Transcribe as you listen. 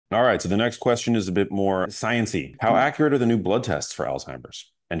All right, so the next question is a bit more sciencey. How accurate are the new blood tests for Alzheimer's?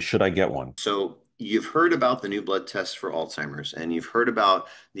 And should I get one? So you've heard about the new blood tests for Alzheimer's, and you've heard about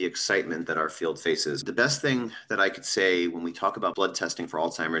the excitement that our field faces. The best thing that I could say when we talk about blood testing for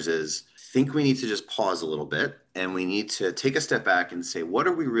Alzheimer's is I think we need to just pause a little bit and we need to take a step back and say, what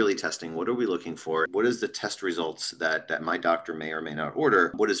are we really testing? What are we looking for? What is the test results that my doctor may or may not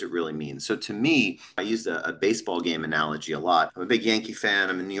order? What does it really mean? So to me, I used a baseball game analogy a lot. I'm a big Yankee fan.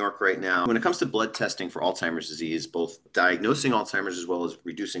 I'm in New York right now. When it comes to blood testing for Alzheimer's disease, both diagnosing Alzheimer's as well as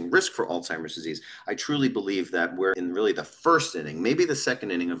reducing risk for Alzheimer's disease, I truly believe that we're in really the first inning, maybe the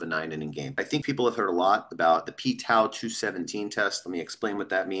second inning of a 9 inning game. I think people have heard a lot about the p-Tau217 test. Let me explain what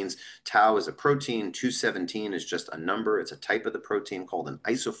that means. Tau is a protein, 217 is just a number. It's a type of the protein called an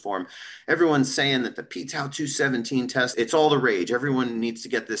isoform. Everyone's saying that the p-Tau217 test, it's all the rage. Everyone needs to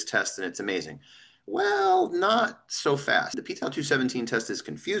get this test and it's amazing. Well, not so fast. The p-Tau217 test is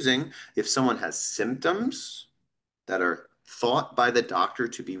confusing if someone has symptoms that are thought by the doctor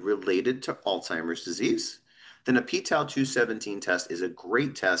to be related to Alzheimer's disease, then a p-Tau217 test is a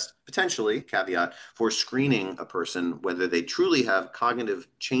great test, potentially, caveat, for screening a person whether they truly have cognitive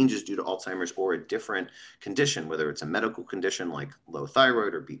changes due to Alzheimer's or a different condition, whether it's a medical condition like low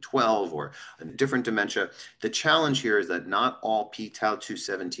thyroid or B12 or a different dementia. The challenge here is that not all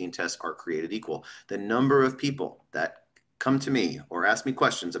p-Tau217 tests are created equal. The number of people that come to me or ask me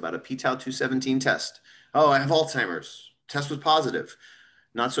questions about a p-Tau217 test, oh, I have Alzheimer's. Test was positive.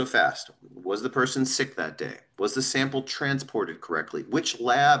 Not so fast. Was the person sick that day? Was the sample transported correctly? Which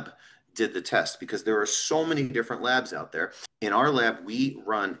lab did the test? Because there are so many different labs out there. In our lab, we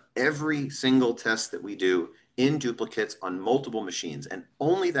run every single test that we do in duplicates on multiple machines. And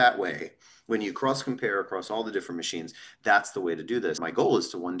only that way, when you cross compare across all the different machines, that's the way to do this. My goal is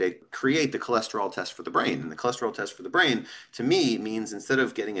to one day create the cholesterol test for the brain. And the cholesterol test for the brain, to me, means instead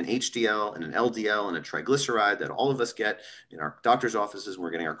of getting an HDL and an LDL and a triglyceride that all of us get in our doctor's offices when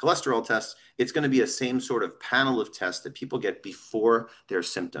we're getting our cholesterol tests, it's going to be a same sort of panel of tests that people get before their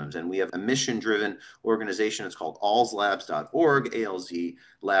symptoms. And we have a mission-driven organization. It's called alzlabs.org,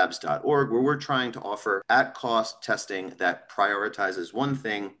 alzlabs.org, where we're trying to offer at-cost testing that prioritizes one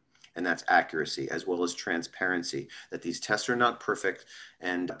thing, and that's accuracy as well as transparency, that these tests are not perfect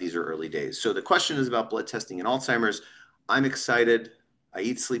and these are early days. So the question is about blood testing in Alzheimer's. I'm excited. I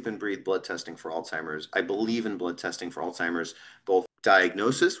eat, sleep, and breathe blood testing for Alzheimer's. I believe in blood testing for Alzheimer's, both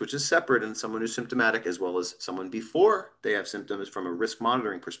diagnosis, which is separate in someone who's symptomatic, as well as someone before they have symptoms from a risk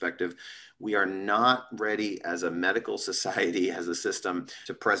monitoring perspective. We are not ready as a medical society, as a system,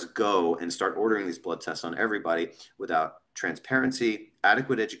 to press go and start ordering these blood tests on everybody without transparency,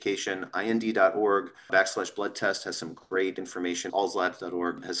 adequate education. ind.org/blood test has some great information.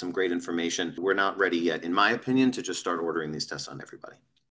 Alzlabs.org has some great information. We're not ready yet, in my opinion, to just start ordering these tests on everybody.